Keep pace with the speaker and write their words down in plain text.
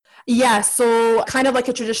Yeah, so kind of like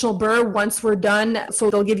a traditional BRRRR, once we're done,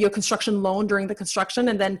 so they'll give you a construction loan during the construction,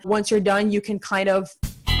 and then once you're done, you can kind of...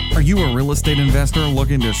 Are you a real estate investor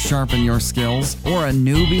looking to sharpen your skills, or a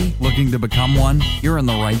newbie looking to become one? You're in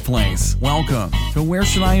the right place. Welcome to Where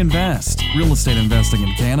Should I Invest? Real Estate Investing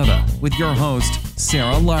in Canada with your host,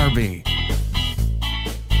 Sarah Larbi.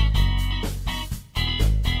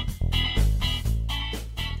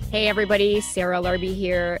 Hey everybody, Sarah Larbi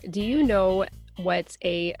here. Do you know what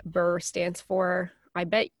a BRRRR stands for? I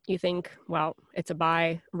bet you think, well, it's a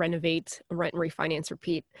buy, renovate, rent, refinance,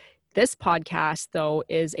 repeat. This podcast, though,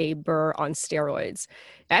 is a BRRRR on steroids.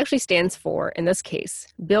 It actually stands for, in this case,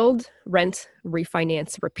 build, rent,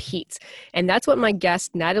 refinance, repeat. And that's what my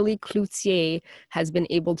guest, Natalie Cloutier, has been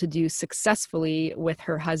able to do successfully with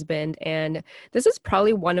her husband. And this is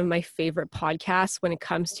probably one of my favorite podcasts when it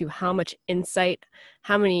comes to how much insight,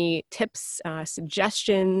 how many tips,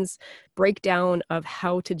 suggestions, breakdown of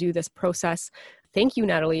how to do this process. Thank you,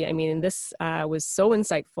 Natalie. I mean, this was so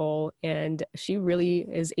insightful, and she really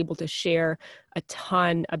is able to share a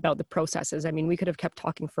ton about the processes. I mean, we could have kept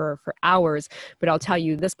talking for hours, but I'll tell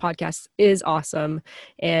you, this podcast is awesome.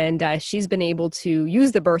 And she's been able to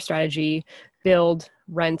use the BRRRR strategy, build,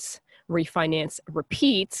 rent, refinance,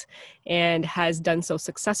 repeat, and has done so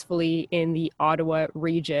successfully in the Ottawa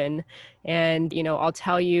region. And, you know, I'll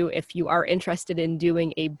tell you, if you are interested in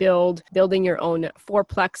doing a building your own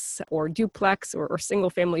fourplex or duplex or single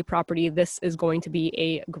family property, this is going to be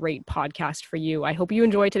a great podcast for you. I hope you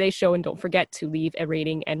enjoy today's show, and don't forget to leave a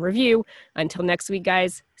rating and review. Until next week,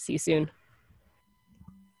 guys, see you soon.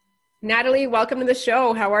 Natalie, welcome to the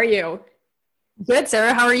show. How are you? Good,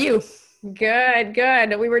 Sarah. How are you? Good.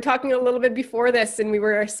 We were talking a little bit before this, and we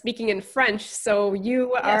were speaking in French. So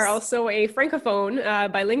you are also a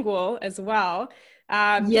francophone, bilingual as well.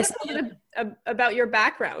 Yes. Tell us a little bit about your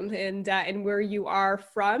background and where you are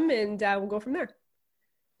from, and we'll go from there.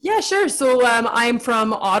 Yeah, sure. So I'm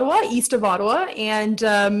from Ottawa, east of Ottawa, and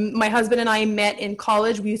my husband and I met in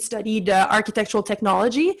college. We studied architectural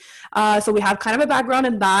technology. So we have kind of a background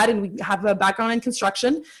in that, and we have a background in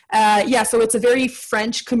construction. So it's a very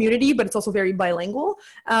French community, but it's also very bilingual.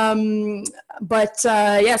 So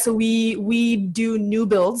we do new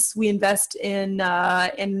builds. We invest in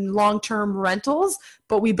long-term rentals,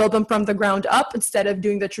 but we build them from the ground up instead of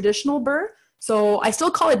doing the traditional BRRRR. So I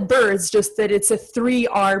still call it BRRRR, it's just that it's a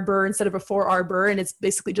 3R BRRRR instead of a 4R BRRRR, and it's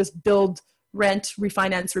basically just build, rent,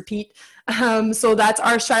 refinance, repeat. So that's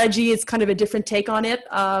our strategy. It's kind of a different take on it,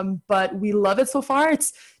 but we love it so far.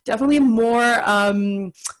 It's definitely more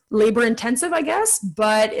labor intensive, I guess,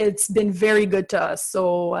 but it's been very good to us.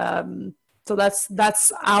 So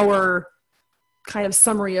that's our kind of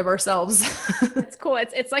summary of ourselves. That's cool.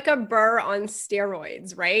 It's like a BRRRR on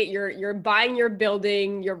steroids, right? You're buying your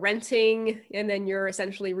building, you're renting, and then you're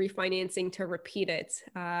essentially refinancing to repeat it.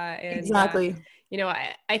 Exactly.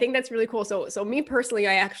 I think that's really cool. So me personally,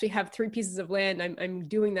 I actually have 3 pieces of land. I'm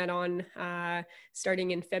doing that on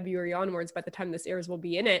starting in February onwards. By the time this airs, we'll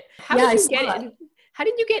be in it. How did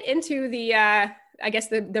you get into the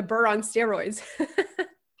the BRRRR on steroids?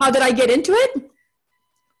 How did I get into it?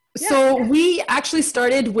 Yeah. So we actually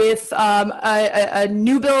started with a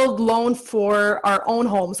new build loan for our own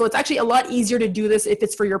home. So it's actually a lot easier to do this if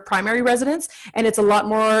it's for your primary residence, and it's a lot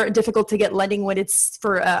more difficult to get lending when it's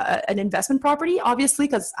for an investment property, obviously,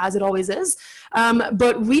 because as it always is.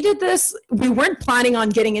 But we did this, we weren't planning on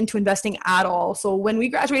getting into investing at all. So when we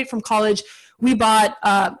graduated from college, we bought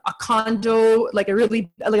a condo, like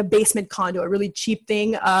a basement condo, a really cheap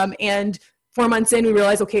thing, and 4 months in, we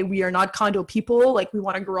realized, okay, we are not condo people. Like, we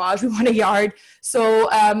want a garage, we want a yard. So,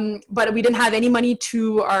 but we didn't have any money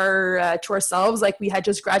to ourselves. Like, we had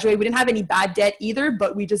just graduated. We didn't have any bad debt either,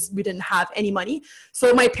 but we didn't have any money.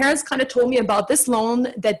 So my parents kind of told me about this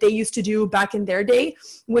loan that they used to do back in their day,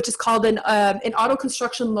 which is called an auto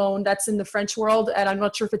construction loan. That's in the French world. And I'm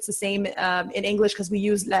not sure if it's the same in English, because we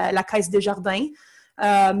use La Caisse Desjardins.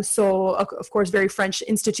 So of course, very French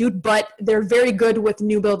institute, but they're very good with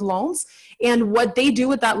new build loans. And what they do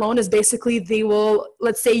with that loan is basically they will,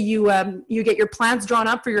 let's say you get your plans drawn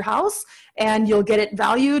up for your house, and you'll get it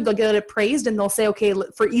valued, they'll get it appraised, and they'll say, okay,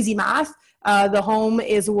 for easy math, the home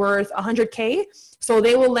is worth 100K. So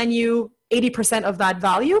they will lend you 80% of that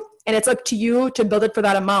value, and it's up to you to build it for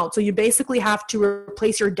that amount. So you basically have to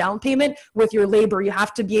replace your down payment with your labor. You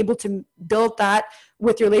have to be able to build that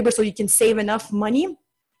with your labor so you can save enough money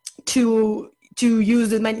to use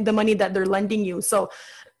the money that they're lending you. So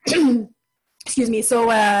excuse me. So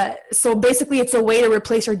basically it's a way to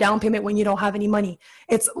replace your down payment when you don't have any money.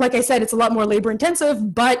 It's, like I said, it's a lot more labor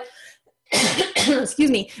intensive, but excuse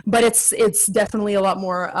me, but it's definitely a lot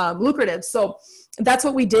more lucrative. So that's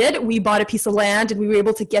what we did. We bought a piece of land and we were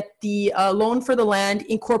able to get the loan for the land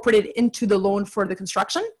incorporated into the loan for the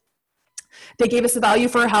construction. They gave us a value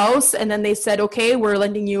for a house, and then they said, okay, we're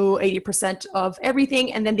lending you 80% of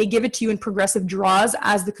everything. And then they give it to you in progressive draws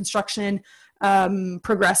as the construction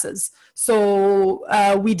progresses. So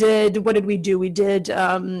what did we do? We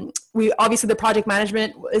obviously, the project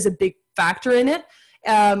management is a big factor in it.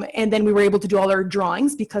 And then we were able to do all our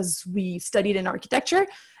drawings because we studied in architecture.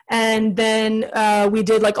 And then we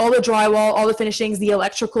did like all the drywall, all the finishings, the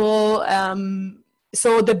electrical.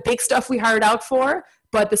 So the big stuff we hired out for,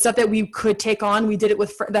 but the stuff that we could take on, we did it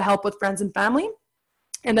with the help with friends and family.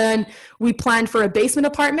 And then we planned for a basement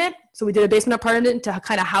apartment. So we did a basement apartment to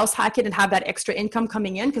kind of house hack it and have that extra income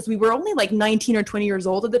coming in, because we were only like 19 or 20 years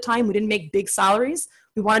old at the time. We didn't make big salaries.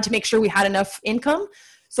 We wanted to make sure we had enough income.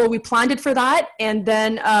 So we planned it for that. And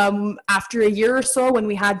then after a year or so, when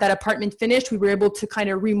we had that apartment finished, we were able to kind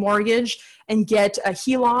of remortgage and get a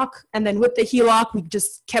HELOC. And then with the HELOC, we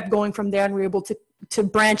just kept going from there, and we were able to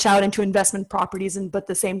branch out into investment properties, but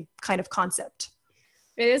the same kind of concept.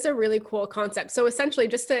 It is a really cool concept. So essentially,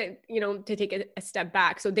 just to take a step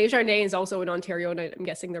back. So Desjardins is also in Ontario, and I'm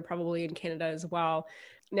guessing they're probably in Canada as well.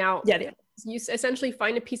 Now, yeah. You essentially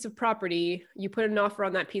find a piece of property, you put an offer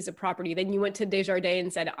on that piece of property, then you went to Desjardins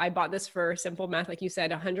and said, I bought this for simple math, like you said,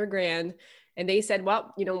 $100,000. And they said,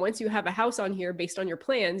 well, once you have a house on here based on your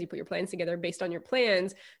plans, you put your plans together based on your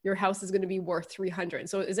plans, your house is going to be worth 300.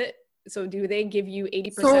 So do they give you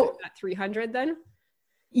 80% of that 300 then?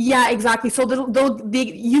 Yeah, exactly. So they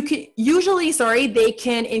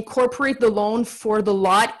can incorporate the loan for the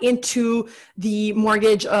lot into the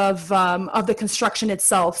mortgage of the construction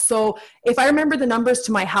itself. So if I remember the numbers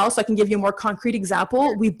to my house, I can give you a more concrete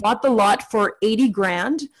example. We bought the lot for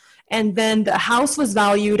 $80,000, and then the house was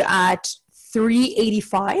valued at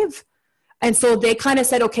 $385,000. And so they kind of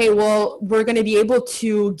said, okay, well, we're going to be able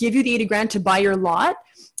to give you the $80,000 to buy your lot.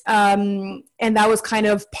 And that was kind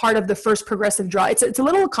of part of the first progressive draw. It's a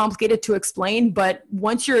little complicated to explain, but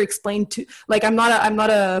once you're explained to, like, I'm not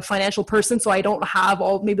a financial person, so I don't have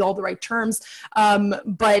all the right terms.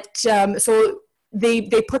 So they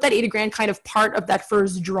put that $80,000 kind of part of that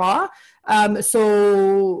first draw.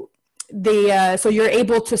 So you're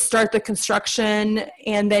able to start the construction,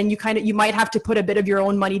 and then you might have to put a bit of your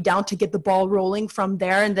own money down to get the ball rolling from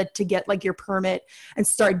there, and then to get like your permit and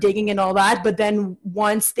start digging and all that. But then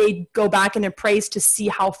once they go back and appraise to see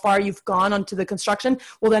how far you've gone onto the construction,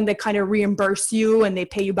 well, then they kind of reimburse you and they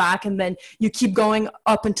pay you back, and then you keep going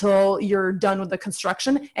up until you're done with the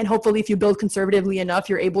construction. And hopefully, if you build conservatively enough,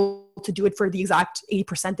 you're able to do it for the exact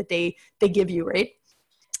 80% that they give you, right?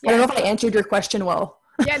 Yeah. I don't know if I answered your question well.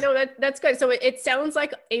 Yeah, no, that's good. So it sounds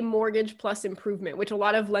like a mortgage plus improvement, which a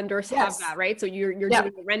lot of lenders have that, right? So you're doing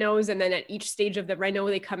the renos, and then at each stage of the reno,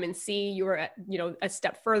 they come and see you're at, a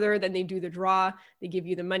step further, then they do the draw, they give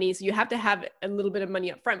you the money. So you have to have a little bit of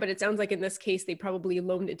money up front, but it sounds like in this case, they probably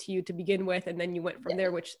loaned it to you to begin with, and then you went from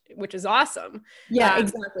there, which is awesome. Yeah,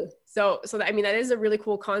 exactly. So that is a really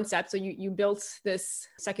cool concept. So you built this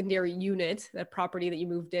secondary unit, that property that you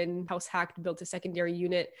moved in, house hacked, built a secondary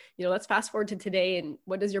unit. Let's fast forward to today, and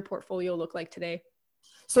what does your portfolio look like today?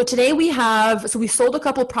 So today we sold a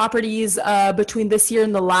couple properties between this year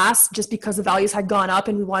and the last, just because the values had gone up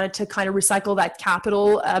and we wanted to kind of recycle that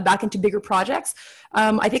capital back into bigger projects.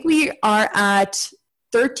 I think we are at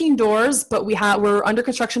 13 doors, but we're under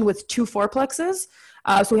construction with 2 fourplexes.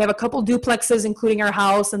 So we have a couple duplexes, including our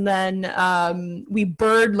house, and then we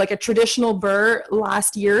burred like a traditional burr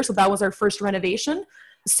last year. So that was our first renovation.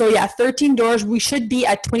 So yeah, 13 doors. We should be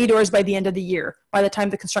at 20 doors by the end of the year, by the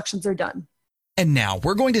time the constructions are done. And now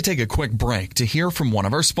we're going to take a quick break to hear from one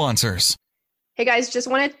of our sponsors. Hey guys, just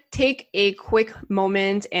want to take a quick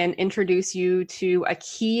moment and introduce you to a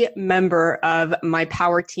key member of my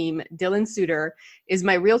power team. Dylan Suter is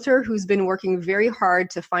my realtor who's been working very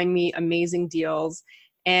hard to find me amazing deals.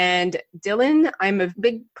 And Dylan, I'm a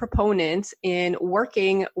big proponent in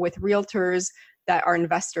working with realtors that are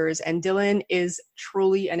investors, and Dylan is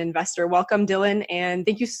truly an investor. Welcome, Dylan, and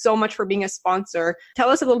thank you so much for being a sponsor. Tell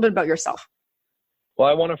us a little bit about yourself. Well,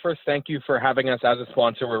 I want to first thank you for having us as a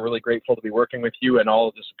sponsor. We're really grateful to be working with you and all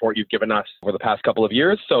of the support you've given us over the past couple of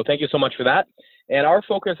years. So thank you so much for that. And our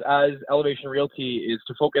focus as Elevation Realty is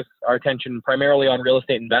to focus our attention primarily on real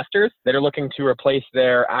estate investors that are looking to replace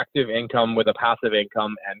their active income with a passive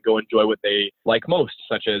income and go enjoy what they like most,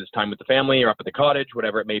 such as time with the family or up at the cottage,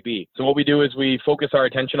 whatever it may be. So what we do is we focus our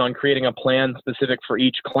attention on creating a plan specific for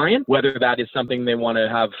each client, whether that is something they want to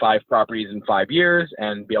have 5 properties in 5 years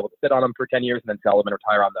and be able to sit on them for 10 years and then sell them and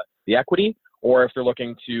retire on the equity, or if they're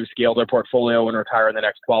looking to scale their portfolio and retire in the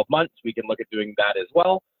next 12 months, we can look at doing that as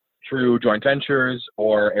well through joint ventures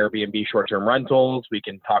or Airbnb short-term rentals. We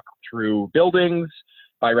can talk through buildings,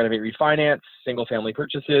 buy, renovate, refinance, single-family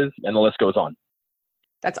purchases, and the list goes on.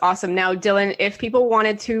 That's awesome. Now, Dylan, if people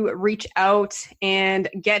wanted to reach out and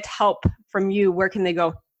get help from you, where can they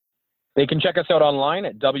go? They can check us out online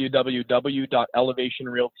at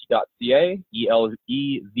www.elevationrealty.ca,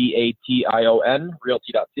 ELEVATION,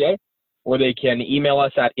 realty.ca, or they can email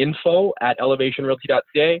us at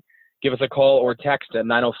info@elevationrealty.ca, give us a call or text at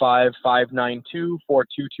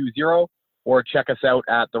 905-592-4220, or check us out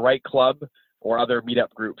at The Right Club or other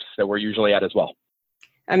meetup groups that we're usually at as well.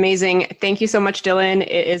 Amazing. Thank you so much, Dylan.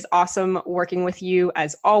 It is awesome working with you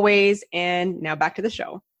as always. And now back to the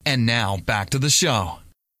show. And now back to the show.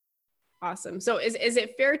 Awesome. So is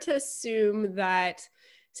it fair to assume that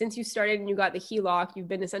since you started and you got the HELOC, you've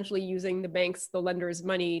been essentially using the lender's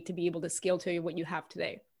money to be able to scale to what you have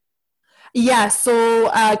today? Yeah,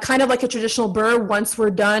 so kind of like a traditional BRRRR, once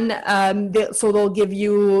we're done, they'll give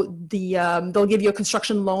you a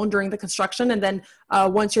construction loan during the construction, and then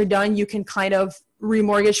once you're done, you can kind of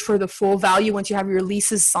remortgage for the full value. Once you have your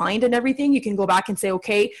leases signed and everything, you can go back and say,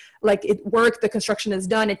 okay, like it worked, the construction is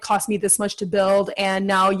done, it cost me this much to build, and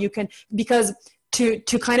now you can, because to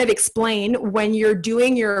kind of explain, when you're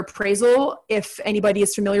doing your appraisal, if anybody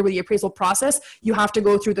is familiar with the appraisal process, you have to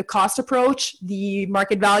go through the cost approach, the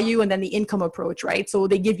market value, and then the income approach, right? So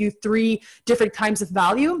they give you 3 different kinds of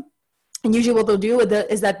value. And usually what they'll do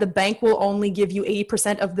is that the bank will only give you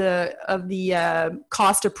 80% of the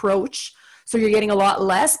cost approach. So you're getting a lot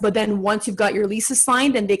less, but then once you've got your leases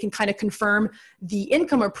signed and they can kind of confirm the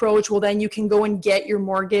income approach, well, then you can go and get your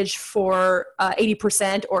mortgage for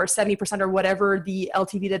 80% or 70% or whatever the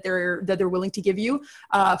LTV that they're willing to give you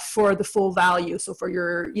for the full value. So for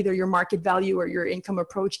either your market value or your income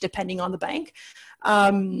approach, depending on the bank.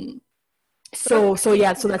 So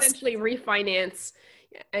that's essentially refinance.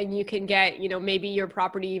 And you can get, maybe your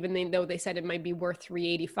property, even though they said it might be worth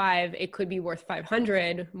 $385, it could be worth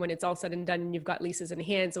 $500 when it's all said and done and you've got leases in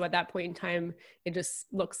hand. So at that point in time, it just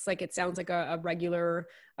sounds like a regular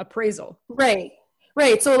appraisal. Right.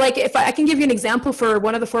 So like if I can give you an example for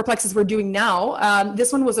one of the fourplexes we're doing now,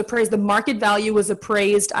 this one was appraised, the market value was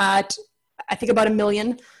appraised at, I think, about $1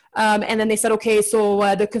 million. And then they said, okay, so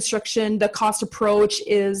the cost approach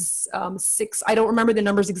is I don't remember the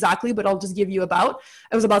numbers exactly, but I'll just give you it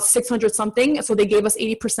was about 600 something. So they gave us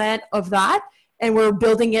 80% of that, and we're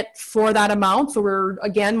building it for that amount. So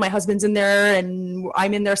my husband's in there and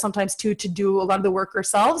I'm in there sometimes too, to do a lot of the work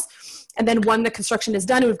ourselves. And then when the construction is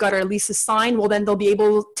done, we've got our leases signed. Well, then they'll be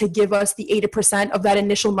able to give us the 80% of that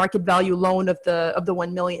initial market value loan of the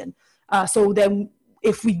 $1 million. So then,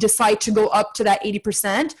 if we decide to go up to that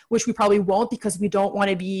 80%, which we probably won't because we don't want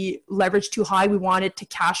to be leveraged too high, we want it to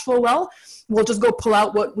cash flow well, we'll just go pull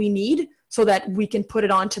out what we need so that we can put it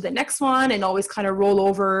on to the next one and always kind of roll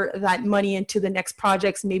over that money into the next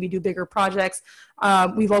projects, maybe do bigger projects.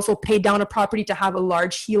 We've also paid down a property to have a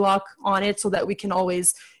large HELOC on it so that we can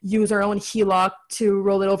always use our own HELOC to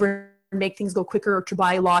roll it over, make things go quicker, or to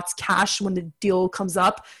buy lots cash when the deal comes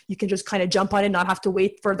up. You can just kind of jump on it, not have to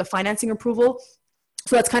wait for the financing approval.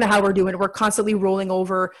 So that's kind of how we're doing it. We're constantly rolling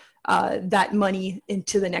over that money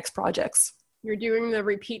into the next projects. You're doing the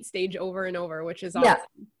repeat stage over and over, which is awesome. Yeah,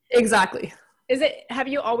 exactly. Have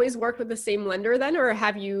you always worked with the same lender then, or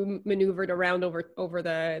have you maneuvered around over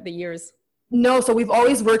the years? No, so we've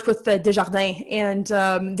always worked with the Desjardins, and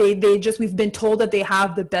we've been told that they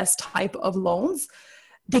have the best type of loans.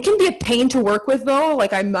 They can be a pain to work with though,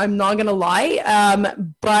 like I'm not gonna lie,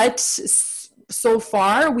 but so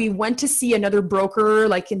far, we went to see another broker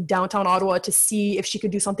like in downtown Ottawa to see if she could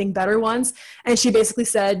do something better once. And she basically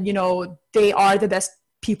said, they are the best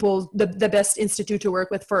people, the best institute to work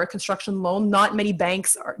with for a construction loan. Not many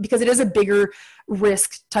banks are, because it is a bigger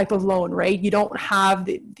risk type of loan, right? They don't have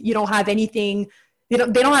anything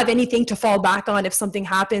to fall back on if something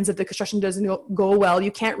happens, if the construction doesn't go well.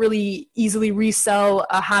 You can't really easily resell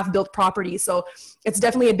a half-built property. So it's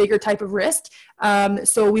definitely a bigger type of risk.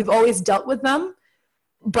 So we've always dealt with them,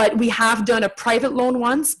 but we have done a private loan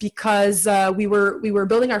once because we were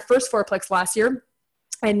building our first fourplex last year,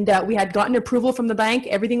 and we had gotten approval from the bank.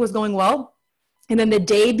 Everything was going well. And then the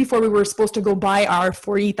day before we were supposed to go buy our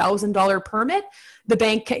 $40,000 permit, the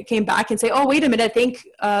bank came back and say, oh, wait a minute, I think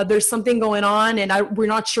there's something going on and we're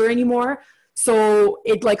not sure anymore. So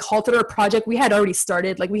it halted our project. We had already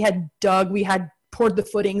started, we had dug, we had poured the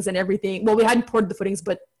footings and everything. Well, we hadn't poured the footings,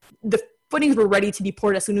 but the footings were ready to be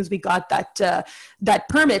poured as soon as we got that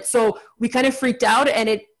permit. So we kind of freaked out, and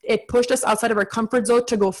it pushed us outside of our comfort zone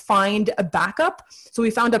to go find a backup. So we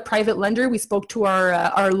found a private lender. We spoke to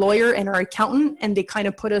our lawyer and our accountant, and they kind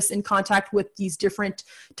of put us in contact with these different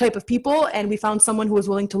type of people. And we found someone who was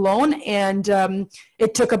willing to loan. And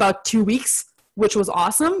it took about 2 weeks, which was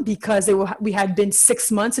awesome because we had been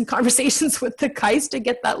 6 months in conversations with the Kais to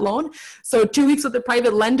get that loan. So 2 weeks with the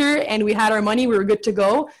private lender, and we had our money. We were good to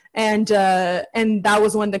go. And that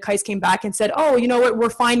was when the Kais came back and said, "Oh, you know what? We're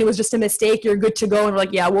fine. It was just a mistake. You're good to go." And we're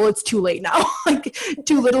like, "Yeah, well, it's too late now. Like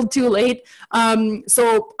too little, too late."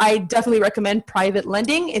 So I definitely recommend private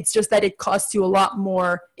lending. It's just that it costs you a lot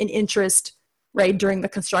more in interest, right, during the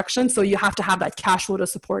construction. So you have to have that cash flow to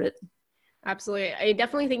support it. Absolutely. I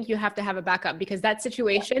definitely think you have to have a backup because that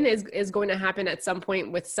situation is going to happen at some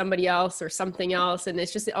point with somebody else or something else. And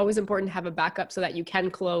it's just always important to have a backup so that you can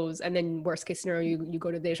close. And then worst case scenario, you go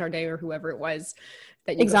to Desjardins or whoever it was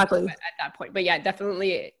that you exactly at that point. But yeah,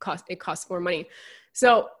 definitely it costs more money.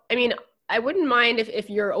 So, I mean, I wouldn't mind if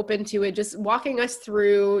you're open to it, just walking us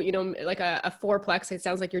through, you know, like a fourplex. It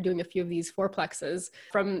sounds like you're doing a few of these fourplexes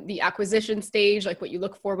from the acquisition stage, like what you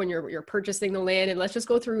look for when you're purchasing the land. And let's just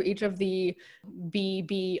go through each of the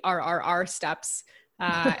BBRRR steps.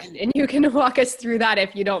 And you can walk us through that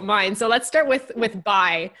if you don't mind. So let's start with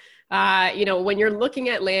buy. You know, when you're looking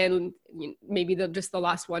at land, maybe just the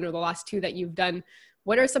last one or the last two that you've done,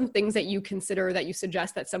 what are some things that you consider, that you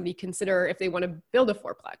suggest that somebody consider if they want to build a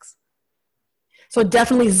fourplex? So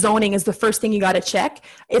definitely zoning is the first thing you got to check.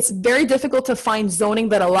 It's very difficult to find zoning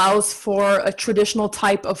that allows for a traditional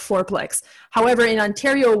type of fourplex. However, in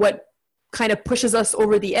Ontario, what kind of pushes us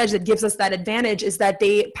over the edge, that gives us that advantage, is that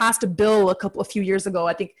they passed a bill a few years ago.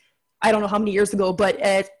 I don't know how many years ago, but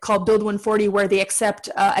called Bill 140, where they accept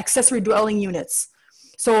accessory dwelling units.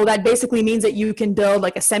 So that basically means that you can build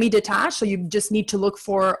like a semi-detached. So you just need to look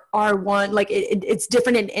for R1. Like it's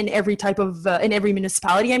different in every type of, in every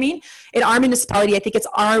municipality. I mean, in our municipality, I think it's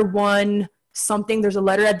R1 something. There's a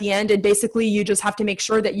letter at the end. And basically you just have to make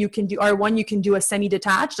sure that you can do R1, you can do a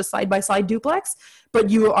semi-detached, a side-by-side duplex,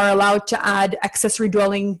 but you are allowed to add accessory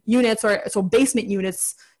dwelling units so basement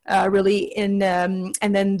units really and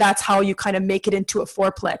then that's how you kind of make it into a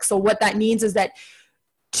fourplex. So what that means is that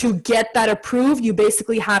to get that approved, you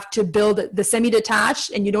basically have to build the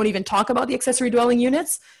semi-detached, and you don't even talk about the accessory dwelling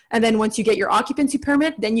units. And then once you get your occupancy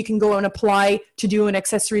permit, then you can go and apply to do an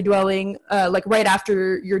accessory dwelling, like right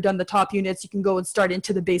after you're done the top units, you can go and start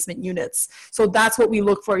into the basement units. So that's what we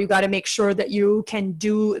look for. You got to make sure that you can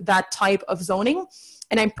do that type of zoning.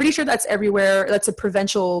 And I'm pretty sure that's everywhere. That's a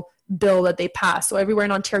provincial bill that they pass. So everywhere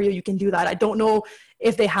in Ontario, you can do that. I don't know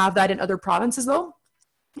if they have that in other provinces though.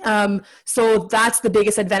 So that's the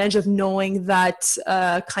biggest advantage of knowing that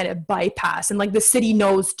kind of bypass. And like the city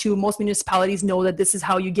knows too, most municipalities know that this is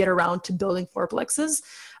how you get around to building fourplexes.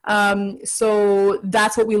 So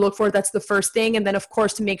that's what we look for. That's the first thing. And then of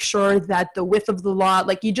course, to make sure that the width of the lot,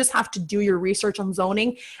 like you just have to do your research on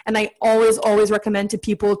zoning. And I always recommend to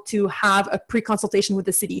people to have a pre-consultation with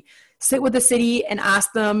the city. Sit with the city and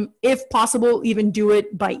ask them, if possible, even do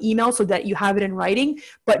it by email so that you have it in writing,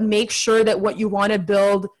 but make sure that what you want to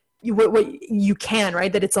build, what you can,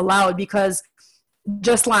 right? That it's allowed, because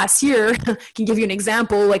just last year, can give you an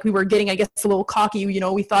example, like we were getting, I guess, a little cocky, you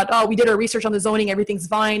know, we thought, oh, we did our research on the zoning, everything's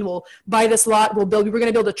fine, we'll buy this lot, we were going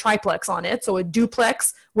to build a triplex on it. So a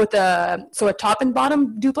duplex with a top and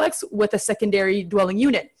bottom duplex with a secondary dwelling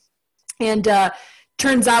unit. And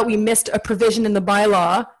turns out we missed a provision in the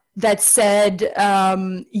bylaw that said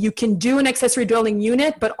you can do an accessory dwelling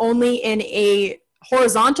unit, but only in a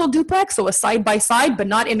horizontal duplex, so a side-by-side, but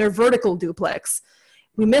not in a vertical duplex.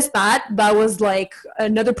 We missed that. That was like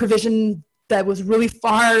another provision that was really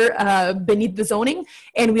far beneath the zoning.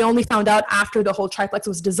 And we only found out after the whole triplex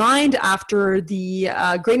was designed, after the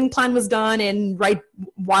grading plan was done, and right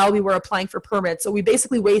while we were applying for permits. So we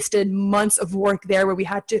basically wasted months of work there where we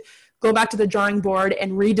had to go back to the drawing board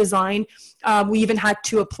and redesign. We even had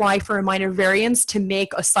to apply for a minor variance to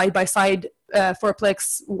make a side-by-side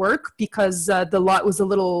fourplex work because the lot was a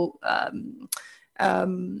little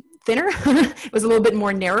thinner. It was a little bit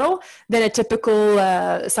more narrow than a typical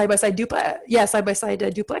side-by-side duplex. Yeah,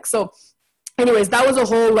 side-by-side duplex. So anyways, that was a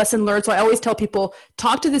whole lesson learned. So I always tell people,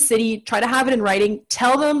 talk to the city, try to have it in writing,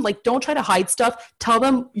 tell them, like, don't try to hide stuff, tell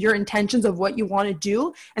them your intentions of what you want to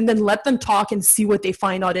do, and then let them talk and see what they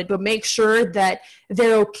find on it. But make sure that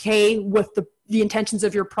they're okay with the intentions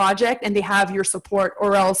of your project and they have your support,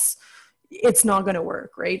 or else it's not going to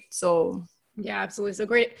work, right? So Yeah, absolutely.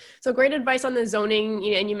 So great advice on the zoning,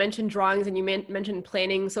 and you mentioned drawings and you mentioned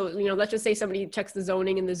planning. So, let's just say somebody checks the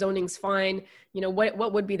zoning and the zoning's fine.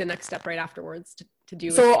 What would be the next step right afterwards to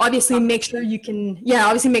do? So obviously make sure you can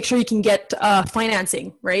get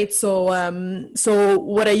financing, right? So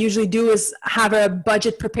what I usually do is have a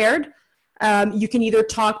budget prepared. You can either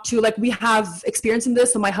talk to, like, we have experience in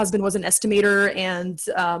this. So my husband was an estimator, and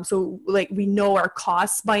so like we know our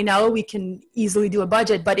costs by now. We can easily do a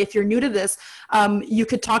budget. But if you're new to this, you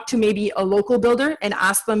could talk to maybe a local builder and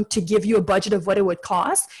ask them to give you a budget of what it would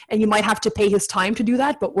cost. And you might have to pay his time to do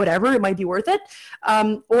that, but whatever, it might be worth it.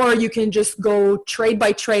 Or you can just go trade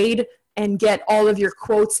by trade and get all of your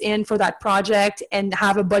quotes in for that project and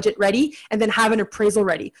have a budget ready, and then have an appraisal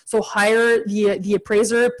ready. So hire the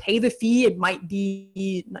appraiser, pay the fee. It might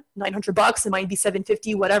be $900, it might be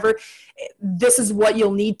 $750, whatever. This is what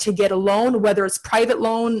you'll need to get a loan, whether it's private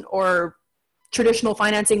loan or traditional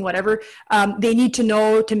financing, whatever. They need to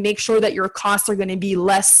know to make sure that your costs are going to be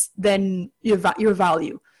less than your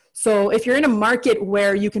value. So if you're in a market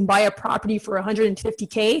where you can buy a property for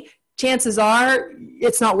 $150K, chances are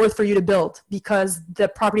it's not worth for you to build because the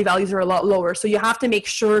property values are a lot lower. So you have to make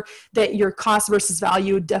sure that your cost versus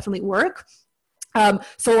value definitely work.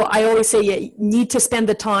 So I always say you need to spend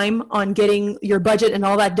the time on getting your budget and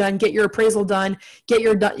all that done, get your appraisal done, get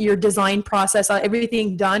your design process,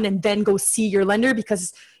 everything done, and then go see your lender,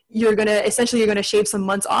 because you're going to shave some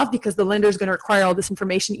months off, because the lender is going to require all this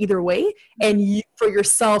information either way. And for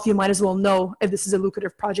yourself, you might as well know if this is a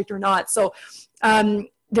lucrative project or not. So,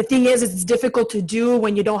 the thing is, it's difficult to do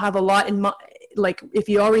when you don't have a lot like if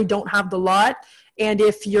you already don't have the lot, and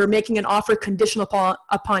if you're making an offer conditional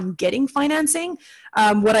upon getting financing.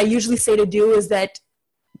 What I usually say to do is that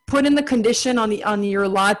put in the condition on your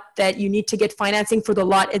lot that you need to get financing for the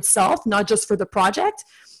lot itself, not just for the project,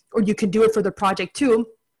 or you could do it for the project too.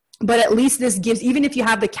 But at least this gives, even if you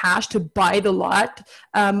have the cash to buy the lot,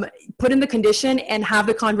 put in the condition and have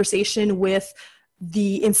the conversation with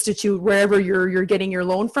the institute, wherever you're getting your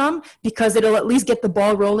loan from, because it'll at least get the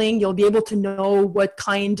ball rolling. You'll be able to know what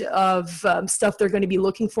kind of stuff they're going to be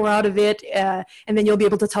looking for out of it. And then you'll be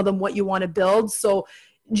able to tell them what you want to build. So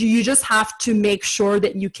you just have to make sure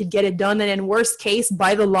that you can get it done. And in worst case,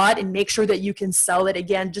 buy the lot and make sure that you can sell it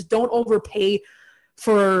again. Just don't overpay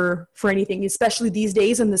for anything, especially these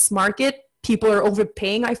days in this market. People are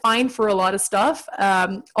overpaying, I find, for a lot of stuff.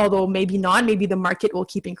 Although maybe not, maybe the market will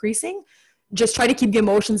keep increasing. Just try to keep the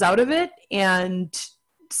emotions out of it and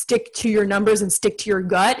stick to your numbers and stick to your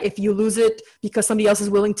gut. If you lose it because somebody else is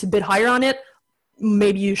willing to bid higher on it,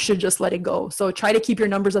 maybe you should just let it go. So try to keep your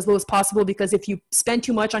numbers as low as possible, because if you spend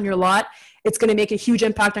too much on your lot, it's going to make a huge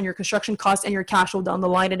impact on your construction costs and your cash flow down the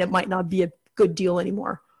line, and it might not be a good deal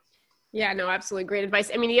anymore. Yeah, no, absolutely. Great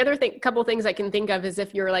advice. I mean, the other couple things I can think of is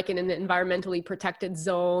if you're like in an environmentally protected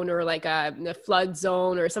zone, or like a flood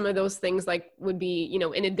zone, or some of those things, like would be,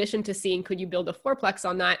 in addition to seeing, could you build a fourplex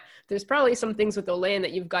on that? There's probably some things with the land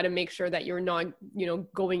that you've got to make sure that you're not,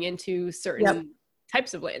 going into certain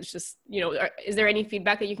types of lands. Just, is there any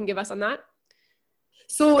feedback that you can give us on that?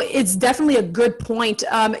 So it's definitely a good point.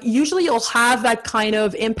 Usually you'll have that kind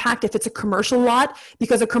of impact if it's a commercial lot,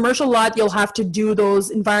 because a commercial lot, you'll have to do those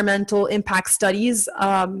environmental impact studies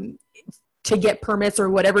to get permits or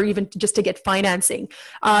whatever, even just to get financing.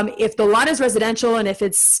 If the lot is residential, and if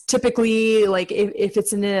it's typically like, if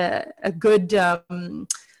it's in a good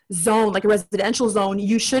zone, like a residential zone,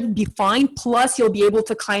 you should be fine. Plus you'll be able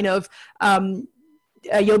to kind of,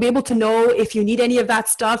 you'll be able to know if you need any of that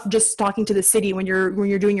stuff just talking to the city when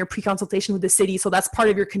you're doing your pre-consultation with the city. So that's part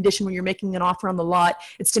of your condition when you're making an offer on the lot.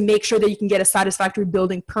 It's to make sure that you can get a satisfactory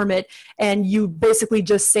building permit, and you basically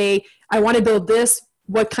just say, I want to build this.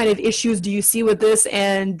 What kind of issues do you see with this,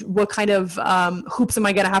 and what kind of hoops am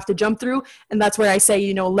I going to have to jump through? And that's where I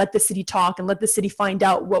say, let the city talk and let the city find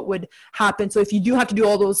out what would happen. So if you do have to do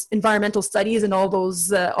all those environmental studies and all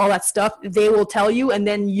that stuff, they will tell you, and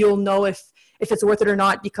then you'll know if it's worth it or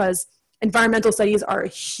not, because environmental studies are a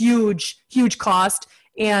huge, huge cost,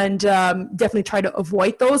 and definitely try to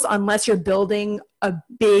avoid those unless you're building a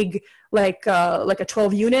big, like a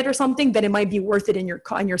 12 unit or something, then it might be worth it in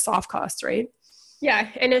your soft costs, right? Yeah.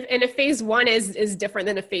 And if phase one is different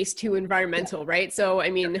than a phase two environmental, right? So,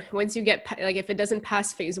 I mean, once you get, like, if it doesn't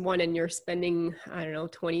pass phase one and you're spending, I don't know,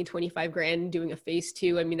 20, 25 grand doing a phase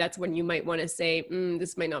two, I mean, that's when you might want to say,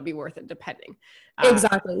 this might not be worth it, depending.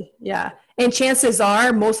 Exactly. Yeah. And chances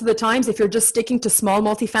are, most of the times, if you're just sticking to small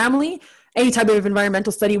multifamily, any type of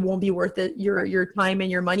environmental study won't be worth it, your time and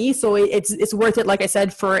your money. So it's worth it, like I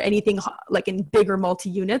said, for anything like in bigger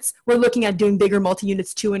multi-units. We're looking at doing bigger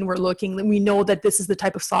multi-units too, and we know that this is the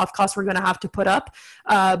type of soft cost we're going to have to put up.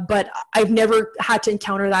 But I've never had to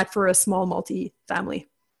encounter that for a small multi-family.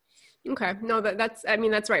 Okay. No,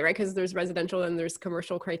 that's right, right? Because there's residential and there's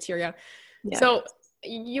commercial criteria. Yeah. So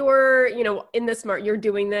you're, in the SMART, you're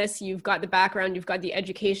doing this, you've got the background, you've got the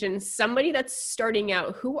education. Somebody that's starting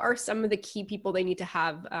out, who are some of the key people they need to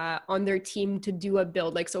have on their team to do a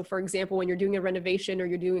build? Like, so for example, when you're doing a renovation or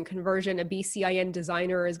you're doing a conversion, a BCIN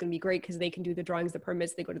designer is going to be great because they can do the drawings, the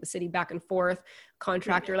permits, they go to the city back and forth.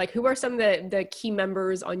 Contractor, like, who are some of the key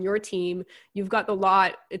members on your team? You've got the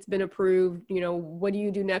lot, it's been approved, what do you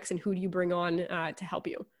do next and who do you bring on to help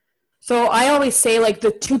you? So I always say, like, the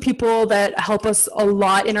two people that help us a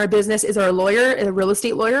lot in our business is our lawyer, a real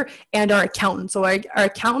estate lawyer, and our accountant. So our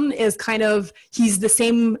accountant is he's the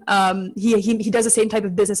same, he does the same type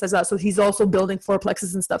of business as us. So he's also building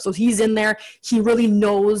fourplexes and stuff. So he's in there. He really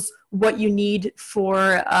knows what you need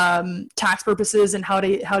for tax purposes and how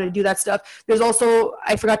to do that stuff. There's also,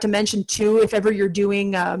 I forgot to mention too, if ever you're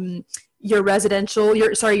doing your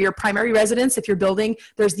primary residence, if you're building,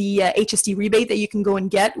 there's the HST rebate that you can go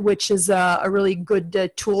and get, which is a really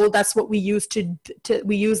good tool. That's what we use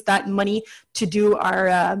we use that money to do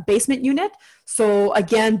our basement unit. So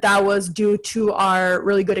again, that was due to our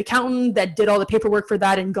really good accountant that did all the paperwork for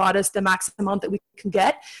that and got us the max amount that we can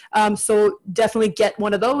get. So definitely get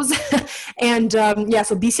one of those. And so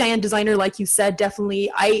BCIN designer, like you said,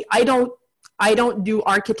 definitely. I don't do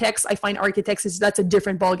architects. I find architects that's a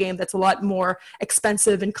different ballgame. That's a lot more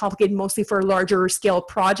expensive and complicated, mostly for larger scale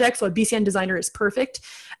projects. So a BCN designer is perfect.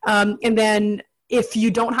 And then if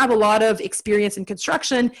you don't have a lot of experience in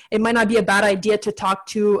construction, it might not be a bad idea to talk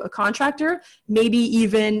to a contractor. Maybe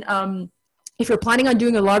even if you're planning on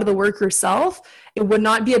doing a lot of the work yourself, it would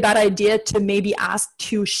not be a bad idea to maybe ask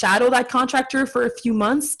to shadow that contractor for a few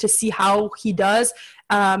months to see how he does.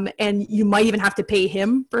 And you might even have to pay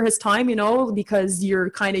him for his time, because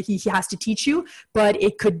he has to teach you, but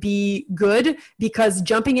it could be good because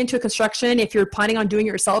jumping into construction, if you're planning on doing it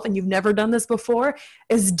yourself and you've never done this before,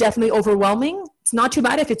 is definitely overwhelming. It's not too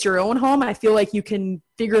bad if it's your own home. I feel like you can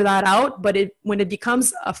figure that out, but when it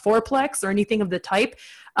becomes a fourplex or anything of the type,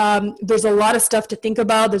 there's a lot of stuff to think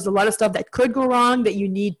about. There's a lot of stuff that could go wrong that you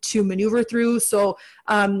need to maneuver through. So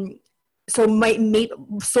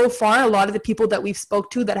so far, a lot of the people that we've spoke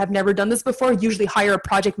to that have never done this before usually hire a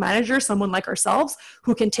project manager, someone like ourselves,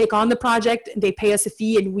 who can take on the project. They pay us a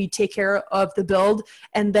fee and we take care of the build.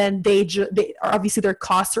 And then they obviously their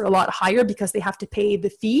costs are a lot higher because they have to pay the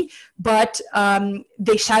fee, but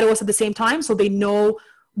they shadow us at the same time. So they know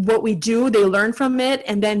what we do, they learn from it,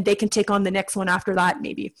 and then they can take on the next one after that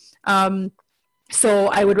maybe. So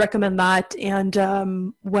I would recommend that.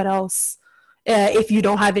 And what else? If you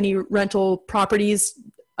don't have any rental properties,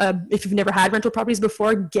 if you've never had rental properties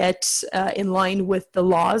before, get in line with the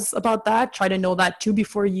laws about that. Try to know that too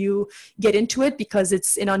before you get into it, because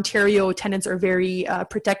it's in Ontario, tenants are very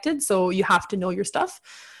protected. So you have to know your stuff.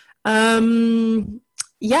 I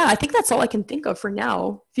think that's all I can think of for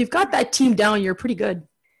now. If you've got that team down, you're pretty good.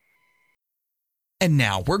 And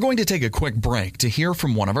now we're going to take a quick break to hear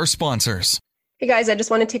from one of our sponsors. Hey guys, I just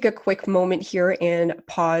want to take a quick moment here and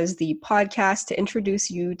pause the podcast to introduce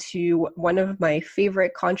you to one of my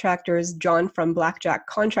favorite contractors, John from Blackjack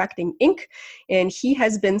Contracting, Inc. And he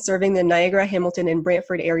has been serving the Niagara, Hamilton, and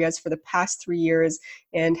Brantford areas for the past 3 years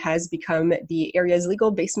and has become the area's legal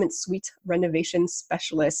basement suite renovation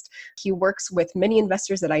specialist. He works with many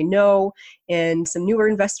investors that I know and some newer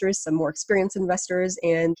investors, some more experienced investors,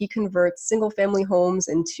 and he converts single-family homes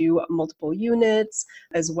into multiple units,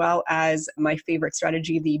 as well as my favorite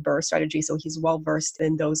strategy, the BRRRR strategy. So he's well versed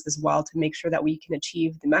in those as well to make sure that we can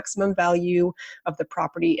achieve the maximum value of the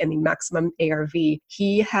property and the maximum ARV.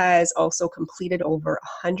 He has also completed over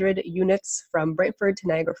 100 units from Brantford to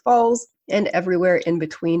Niagara Falls and everywhere in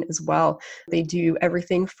between as well. They do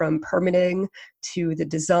everything from permitting to the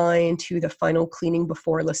design to the final cleaning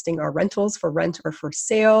before listing our rentals for rent or for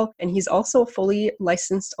sale. And he's also a fully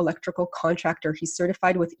licensed electrical contractor. He's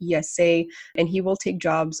certified with ESA, and he will take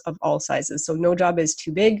jobs of all sizes. So no job is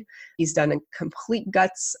too big. He's done a complete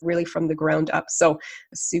guts really from the ground up. So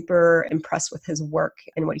super impressed with his work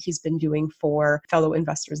and what he's been doing for fellow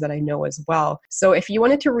investors that I know as well. So if you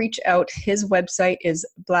wanted to reach out, his website is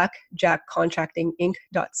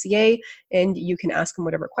blackjackcontractinginc.ca, and you can ask him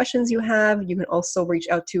whatever questions you have. You can also reach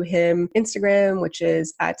out to him Instagram, which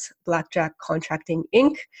is at Blackjack Contracting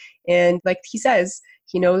Inc. And like he says,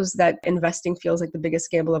 He knows that investing feels like the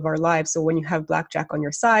biggest gamble of our lives. So when you have blackjack on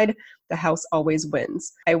your side, the house always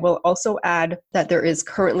wins. I will also add that there is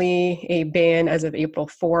currently a ban as of April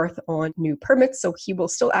 4th on new permits. So he will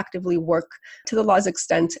still actively work to the law's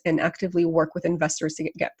extent and actively work with investors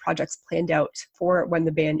to get projects planned out for when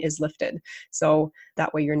the ban is lifted. So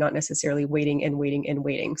that way you're not necessarily waiting and waiting and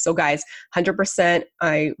waiting. So guys, 100%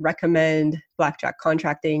 I recommend blackjack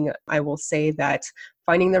contracting. I will say that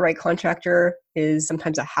finding the right contractor is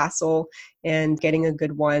sometimes a hassle, and getting a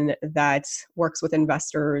good one that works with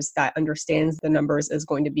investors, that understands the numbers, is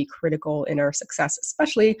going to be critical in our success,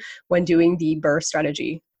 especially when doing the BRRRR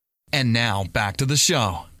strategy. And now back to the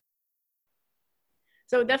show.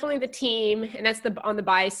 So definitely the team, and that's on the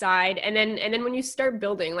buy side. And then when you start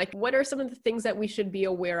building, like, what are some of the things that we should be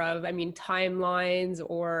aware of? I mean, timelines,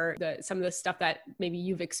 or some of the stuff that maybe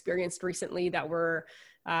you've experienced recently that were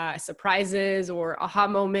surprises or aha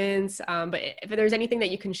moments. But if there's anything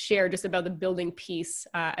that you can share just about the building piece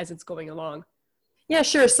as it's going along. Yeah,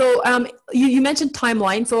 sure. So you mentioned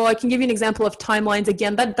timeline. So I can give you an example of timelines.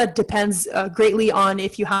 Again, that depends greatly on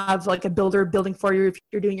if you have like a builder building for you, if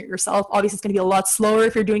you're doing it yourself. Obviously, it's going to be a lot slower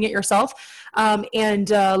if you're doing it yourself.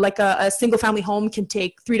 Like a single family home can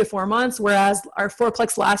take 3 to 4 months, whereas our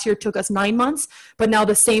fourplex last year took us 9 months. But now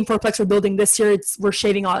the same fourplex we're building this year, we're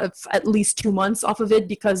shaving off at least 2 months off of it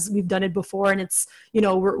because we've done it before, and it's,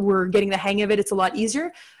 we're getting the hang of it. It's a lot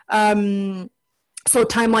easier. So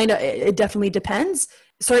timeline, it definitely depends.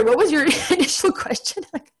 Sorry, what was your initial question?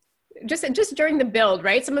 Just during the build,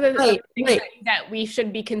 right? Some of the things that we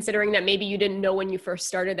should be considering that maybe you didn't know when you first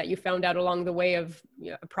started, that you found out along the way of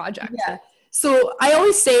a project. Yeah. So I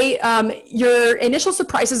always say your initial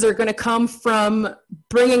surprises are going to come from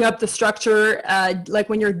bringing up the structure. Like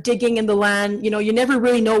when you're digging in the land, you never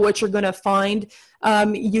really know what you're going to find.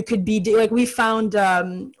 You could be like, we found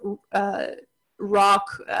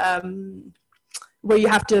rock, where you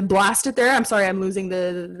have to blast it there. I'm sorry, I'm losing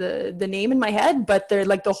the name in my head, but they're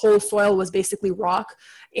like, the whole soil was basically rock.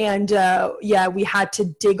 And we had to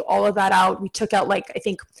dig all of that out. We took out I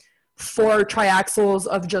think 4 triaxles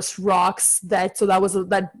of just rocks that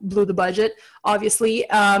blew the budget, obviously.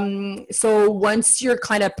 So once you're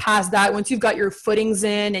kind of past that, once you've got your footings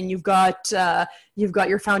in and you've got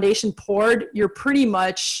your foundation poured, you're pretty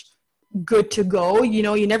much good to go.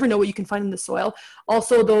 You never know what you can find in the soil.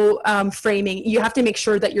 Also though, framing, you have to make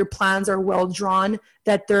sure that your plans are well drawn,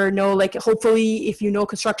 that there are no, hopefully if you know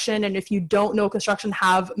construction, and if you don't know construction,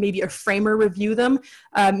 have maybe a framer review them.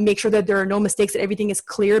 Make sure that there are no mistakes, that everything is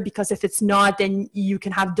clear, because if it's not, then you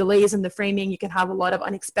can have delays in the framing. You can have a lot of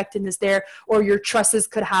unexpectedness there, or your trusses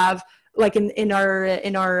could have, like in our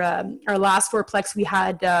last fourplex, we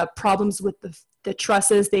had problems with the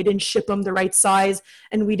trusses. They didn't ship them the right size,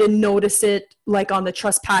 and we didn't notice it on the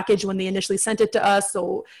truss package when they initially sent it to us.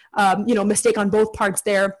 So, mistake on both parts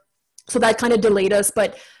there. So that kind of delayed us.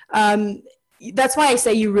 But that's why I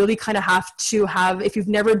say you really kind of have to have, if you've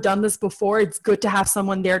never done this before, it's good to have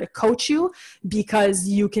someone there to coach you, because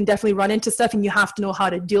you can definitely run into stuff and you have to know how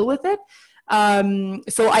to deal with it.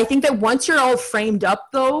 So I think that once you're all framed up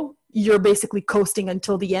though, you're basically coasting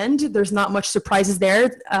until the end. There's not much surprises there.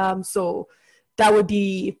 So that would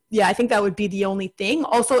be, I think that would be the only thing.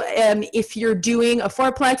 Also, if you're doing a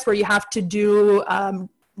fourplex where you have to do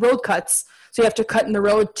road cuts, so you have to cut in the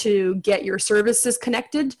road to get your services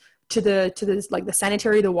connected to the like the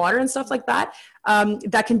sanitary, the water and stuff like that,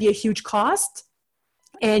 that can be a huge cost.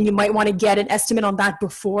 And you might want to get an estimate on that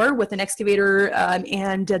before with an excavator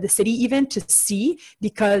and the city even, to see,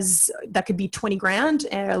 because that could be 20 grand.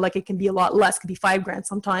 It can be a lot less, it could be 5 grand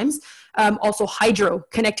sometimes. Also hydro,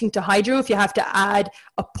 connecting to hydro. If you have to add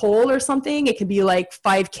a pole or something, it can be like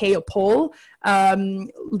 5K a pole.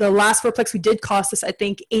 The last fourplex we did cost us, I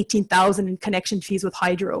think, 18,000 in connection fees with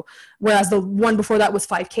hydro, whereas the one before that was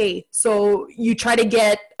 5K. So you try to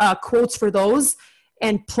get quotes for those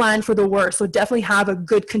and plan for the worst. So definitely have a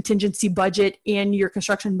good contingency budget in your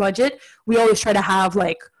construction budget. We always try to have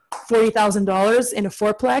 $40,000 in a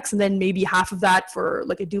fourplex, and then maybe half of that for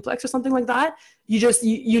a duplex or something like that.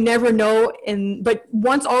 You never know. But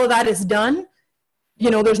once all of that is done,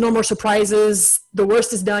 there's no more surprises. The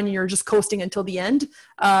worst is done, and you're just coasting until the end.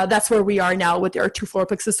 That's where we are now with our 2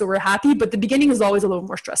 fourplexes. So we're happy, but the beginning is always a little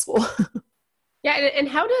more stressful. Yeah. And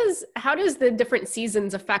how does the different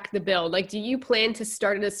seasons affect the build? Do you plan to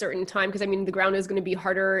start at a certain time? Because the ground is going to be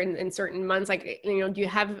harder in certain months. Do you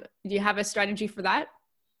have a strategy for that?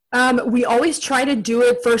 We always try to do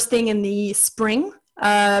it first thing in the spring,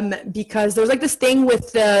 because there's this thing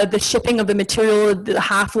with the shipping of the material, the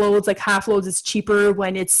half loads. Half loads is cheaper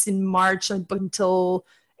when it's in March until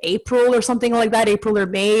April or something like that, April or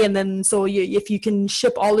May. And then so if you can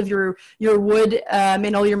ship all of your wood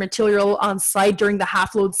and all your material on site during the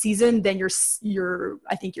half load season, then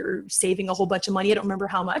I think you're saving a whole bunch of money. I don't remember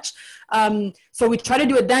how much. So we try to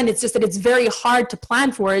do it then. It's just that it's very hard to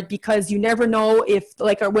plan for it because you never know if,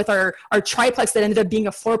 like with our triplex that ended up being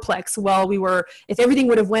a fourplex, if everything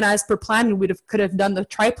would have went as per plan, we could have done the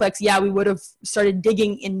triplex. Yeah, we would have started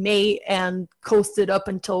digging in May and coasted up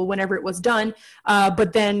until whenever it was done.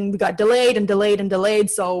 But then we got delayed.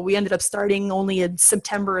 So we ended up starting only in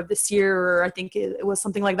September of this year, or I think it was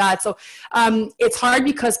something like that. So it's hard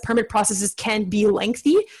because permit processes can be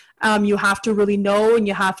lengthy. You have to really know, and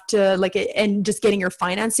you have to and just getting your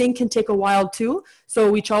financing can take a while too. So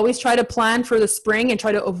we always try to plan for the spring and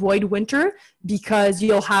try to avoid winter because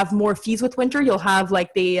you'll have more fees with winter. You'll have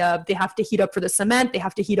they have to heat up for the cement, they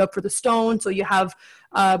have to heat up for the stone. So you have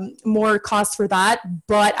more costs for that.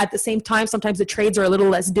 But at the same time, sometimes the trades are a little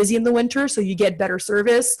less busy in the winter, so you get better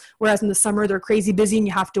service. Whereas in the summer, they're crazy busy and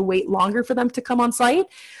you have to wait longer for them to come on site.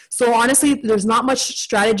 So honestly, there's not much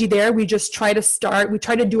strategy there. We just try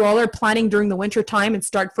to do all our planning during the winter time and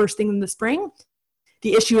start first thing in the spring.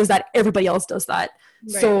 The issue is that everybody else does that.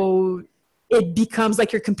 Right. So it becomes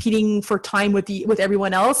like you're competing for time with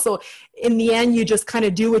everyone else. So in the end, you just kind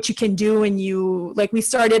of do what you can do. And we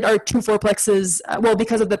started our 2 fourplexes,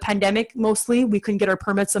 because of the pandemic, mostly we couldn't get our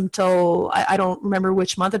permits until, I don't remember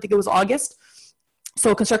which month. I think it was August.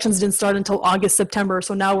 So constructions didn't start until August, September.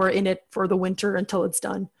 So now we're in it for the winter until it's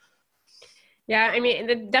done. Yeah, I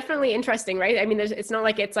mean, definitely interesting, right? I mean, it's not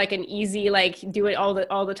like it's like an easy, do it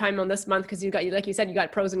all the time on this month, because you got, like you said, you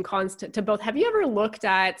got pros and cons to both. Have you ever looked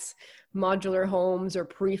at modular homes or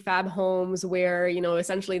prefab homes where,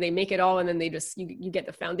 essentially they make it all and then they just, you get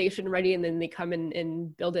the foundation ready and then they come in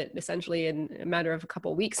and build it essentially in a matter of a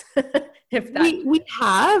couple of weeks? If that. We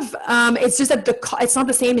have, it's just that it's not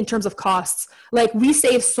the same in terms of costs. We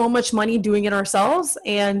save so much money doing it ourselves,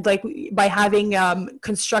 and by having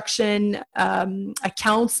construction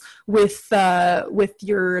accounts with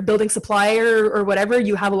your building supplier or whatever,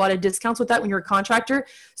 you have a lot of discounts with that when you're a contractor.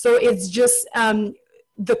 So it's just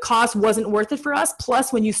the cost wasn't worth it for us.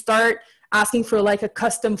 Plus, when you start asking for a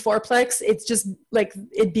custom fourplex, it's just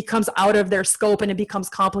it becomes out of their scope and it becomes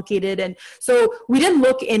complicated. And so we didn't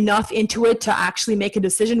look enough into it to actually make a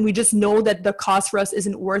decision. We just know that the cost for us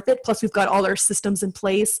isn't worth it. Plus, we've got all our systems in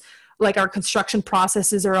place, our construction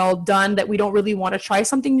processes are all done, that we don't really want to try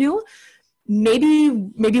something new. Maybe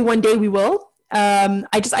one day we will.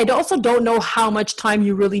 I also don't know how much time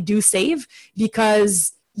you really do save,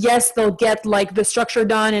 because yes, they'll get the structure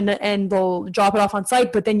done and they'll drop it off on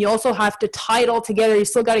site, but then you also have to tie it all together. You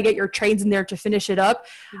still got to get your trades in there to finish it up.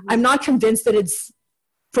 Mm-hmm. I'm not convinced that it's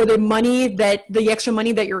for the extra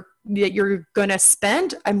money that you're going to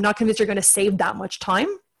spend. I'm not convinced you're going to save that much time.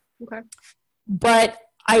 Okay. But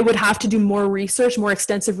I would have to do more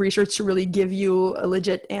extensive research to really give you a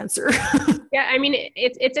legit answer. Yeah, I mean,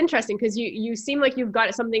 it's interesting because you seem like you've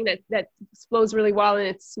got something that flows really well, and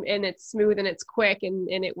it's smooth and it's quick and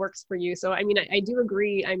it works for you. So I mean, I do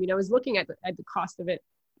agree. I mean, I was looking at the cost of it,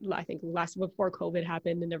 I think last before COVID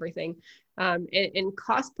happened and everything, and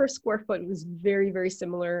cost per square foot was very, very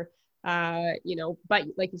similar. But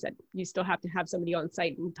like you said, you still have to have somebody on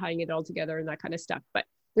site and tying it all together and that kind of stuff. But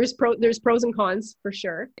there's pros and cons for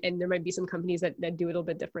sure. And there might be some companies that do it a little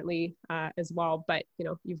bit differently as well. But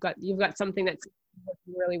you've got something that's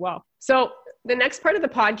working really well. So the next part of the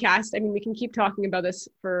podcast, I mean, we can keep talking about this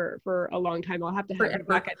for a long time. I'll have to have you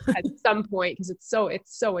back at some point because it's so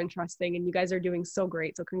interesting and you guys are doing so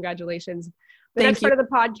great. So congratulations. The next part of the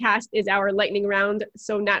podcast is our lightning round.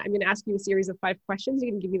 So Nat, I'm going to ask you a series of 5 questions.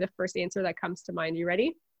 You can give me the first answer that comes to mind. You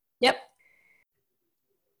ready? Yep.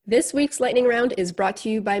 This week's lightning round is brought to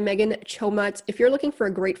you by Megan Chomut. If you're looking for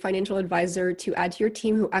a great financial advisor to add to your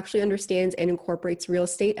team who actually understands and incorporates real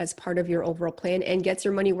estate as part of your overall plan and gets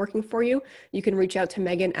your money working for you, you can reach out to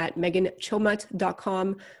Megan at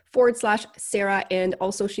meganchomut.com/Sarah. And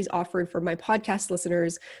also she's offered for my podcast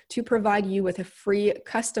listeners to provide you with a free,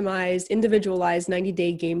 customized, individualized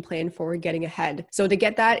 90-day game plan for getting ahead. So to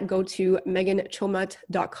get that, go to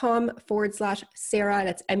meganchomut.com/Sarah.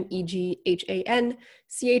 That's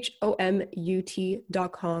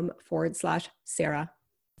MEGHANCHOMUT.com/Sarah.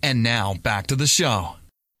 And now back to the show.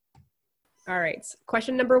 All right.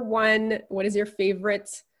 Question number 1. What is your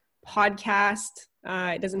favorite podcast?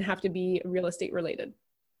 It doesn't have to be real estate related.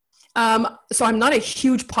 So I'm not a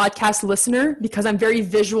huge podcast listener because I'm very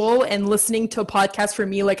visual, and listening to a podcast for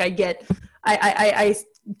me, I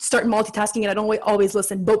start multitasking and I don't always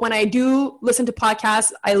listen. But when I do listen to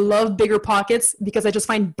podcasts, I love Bigger Pockets because I just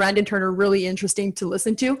find Brandon Turner really interesting to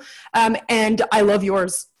listen to. And I love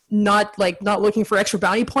yours. not looking for extra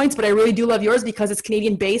bounty points, but I really do love yours because it's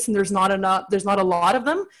Canadian based and there's not a lot of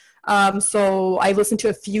them. So I listened to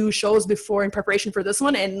a few shows before in preparation for this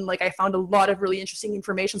one, and like I found a lot of really interesting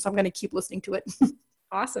information. So I'm going to keep listening to it.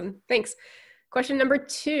 Awesome. Thanks. Question number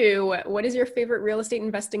 2, what is your favorite real estate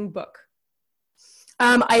investing book?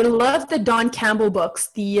 I love the Don Campbell books,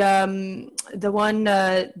 the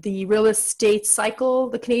real estate cycle,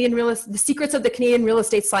 the secrets of the Canadian real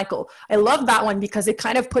estate cycle. I love that one because it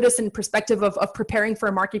kind of put us in perspective of preparing for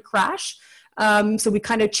a market crash. So we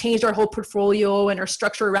kind of changed our whole portfolio and our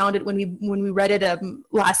structure around it when we read it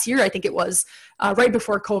last year. I think it was right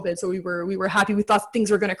before COVID. So we were happy. We thought things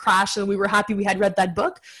were going to crash, and we were happy we had read that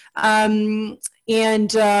book.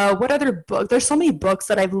 And what other book? There's so many books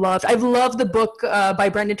that I've loved. I've loved the book by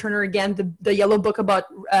Brendan Turner again, the yellow book about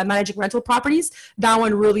managing rental properties. That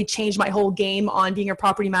one really changed my whole game on being a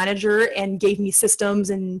property manager and gave me systems.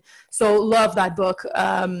 And so love that book.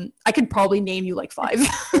 I could probably name you like 5.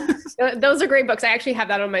 Those are great books. I actually have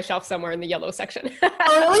that on my shelf somewhere in the yellow section.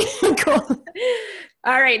 Oh, really? Cool.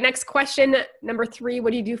 All right. Next question. Number 3, what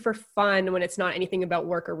do you do for fun when it's not anything about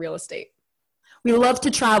work or real estate? We love to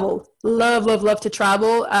travel. Love to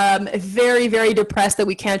travel. Very, very depressed that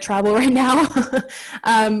we can't travel right now.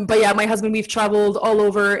 But yeah, my husband, we've traveled all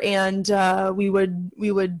over, and we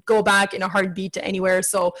would go back in a heartbeat to anywhere.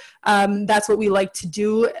 So that's what we like to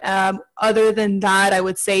do. Other than that, I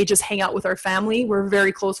would say just hang out with our family. We're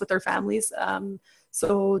very close with our families.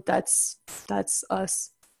 So that's us.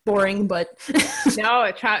 Boring, but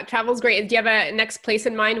no, travel's great. Do you have a next place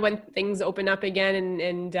in mind when things open up again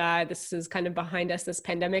and this is kind of behind us, this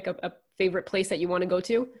pandemic, a favorite place that you want to go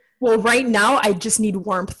to? Well, right now I just need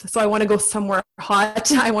warmth. So I want to go somewhere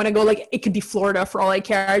hot. I want to go, like, it could be Florida for all I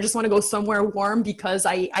care. I just want to go somewhere warm because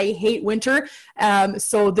I hate winter.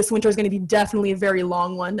 So this winter is going to be definitely a very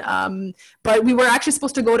long one. But we were actually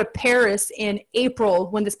supposed to go to Paris in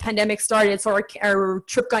April when this pandemic started. So our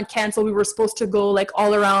trip got canceled. We were supposed to go like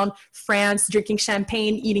all around France, drinking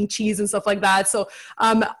champagne, eating cheese and stuff like that. So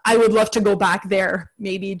I would love to go back there,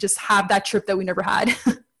 maybe just have that trip that we never had.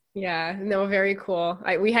 Yeah, no, very cool.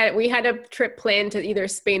 We had a trip planned to either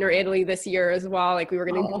Spain or Italy this year as well. Like we were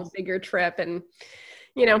going to do a bigger trip, and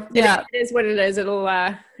it is what it is. It'll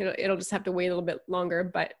just have to wait a little bit longer.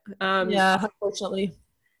 But yeah, unfortunately.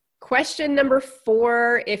 Question number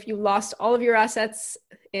 4: if you lost all of your assets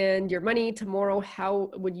and your money tomorrow,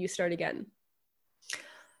 how would you start again?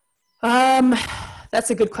 That's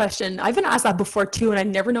a good question. I've been asked that before too, and I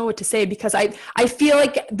never know what to say because I feel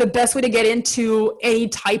like the best way to get into any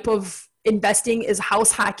type of investing is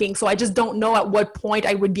house hacking. So I just don't know at what point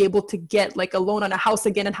I would be able to get like a loan on a house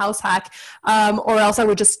again and house hack, or else I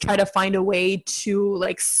would just try to find a way to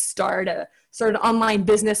like start an online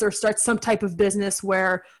business or start some type of business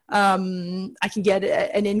where I can get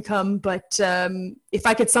an income. But if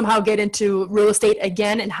I could somehow get into real estate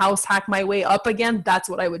again and house hack my way up again, that's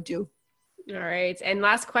what I would do. All right. And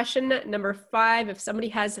last question, number 5, if somebody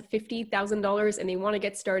has $50,000 and they want to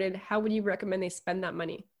get started, how would you recommend they spend that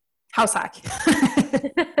money? House hack.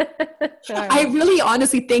 I really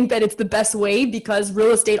honestly think that it's the best way because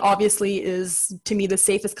real estate obviously is, to me, the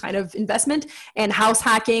safest kind of investment. And house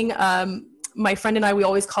hacking, my friend and I, we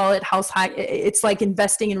always call it house hack. It's like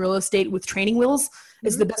investing in real estate with training wheels.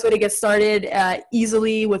 It's the best way to get started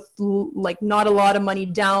easily with like not a lot of money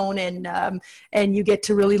down, and you get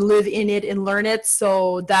to really live in it and learn it.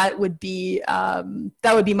 So that would be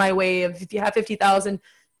my way of, if you have 50,000,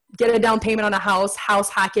 get a down payment on a house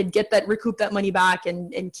hack it, recoup that money back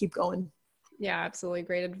and keep going. Yeah, absolutely.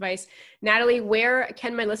 Great advice. Natalie, where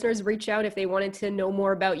can my listeners reach out if they wanted to know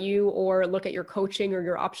more about you or look at your coaching or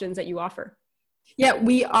your options that you offer? Yeah,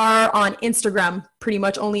 we are on Instagram, pretty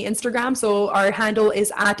much only Instagram. So our handle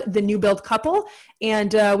is at The New Build Couple.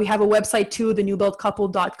 And we have a website too,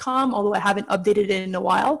 thenewbuildcouple.com, although I haven't updated it in a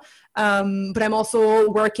while. But I'm also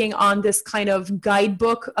working on this kind of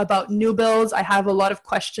guidebook about new builds. I have a lot of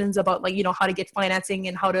questions about how to get financing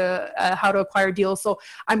and how to acquire deals. So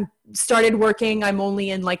I'm started working. I'm only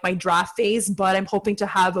in like my draft phase, but I'm hoping to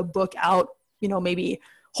have a book out, maybe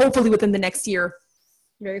hopefully within the next year.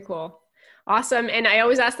 Very cool. Awesome. And I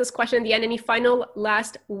always ask this question at the end. Any final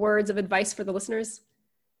last words of advice for the listeners?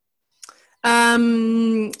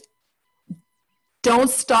 Don't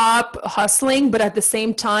stop hustling, but at the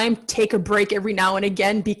same time, take a break every now and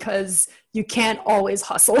again because you can't always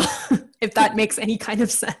hustle, if that makes any kind of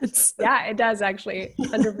sense. Yeah, it does actually.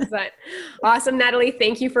 100%. Awesome, Natalie.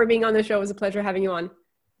 Thank you for being on the show. It was a pleasure having you on.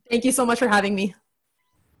 Thank you so much for having me.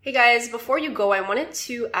 Hey guys, before you go, I wanted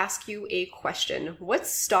to ask you a question. What's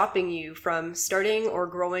stopping you from starting or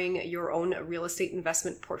growing your own real estate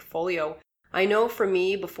investment portfolio? I know for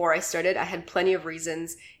me, before I started, I had plenty of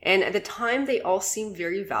reasons, and at the time they all seemed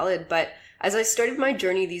very valid, but as I started my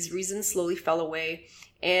journey, these reasons slowly fell away,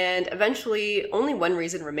 and eventually only one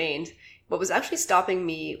reason remained. What was actually stopping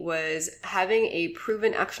me was having a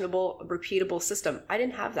proven, actionable, repeatable system. I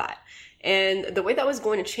didn't have that. And the way that was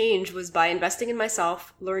going to change was by investing in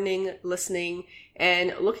myself, learning, listening,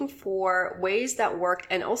 and looking for ways that worked,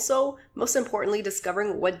 and also, most importantly,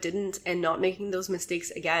 discovering what didn't and not making those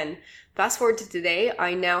mistakes again. Fast forward to today,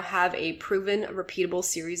 I now have a proven, repeatable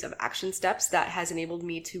series of action steps that has enabled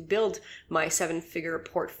me to build my 7-figure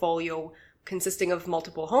portfolio consisting of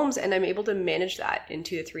multiple homes, and I'm able to manage that in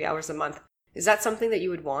 2 to 3 hours a month. Is that something that you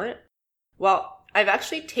would want? Well, I've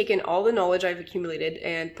actually taken all the knowledge I've accumulated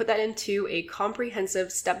and put that into a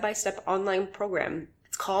comprehensive step-by-step online program.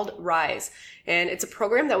 It's called Rise, and it's a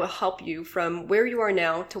program that will help you from where you are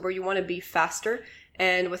now to where you want to be faster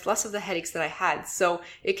and with less of the headaches that I had. So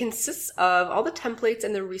it consists of all the templates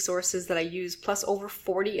and the resources that I use, plus over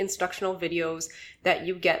 40 instructional videos that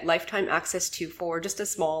you get lifetime access to for just a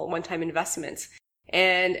small one-time investment.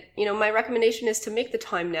 And, my recommendation is to make the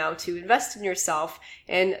time now to invest in yourself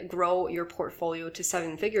and grow your portfolio to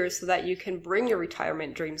 7 figures so that you can bring your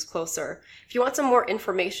retirement dreams closer. If you want some more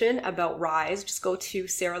information about Rise, just go to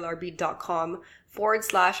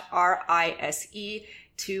sarahlarby.com/RISE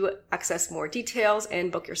to access more details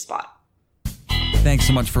and book your spot. Thanks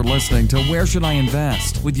so much for listening to Where Should I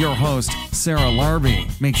Invest with your host, Sarah Larby.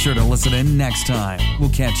 Make sure to listen in next time.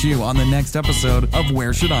 We'll catch you on the next episode of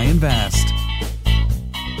Where Should I Invest?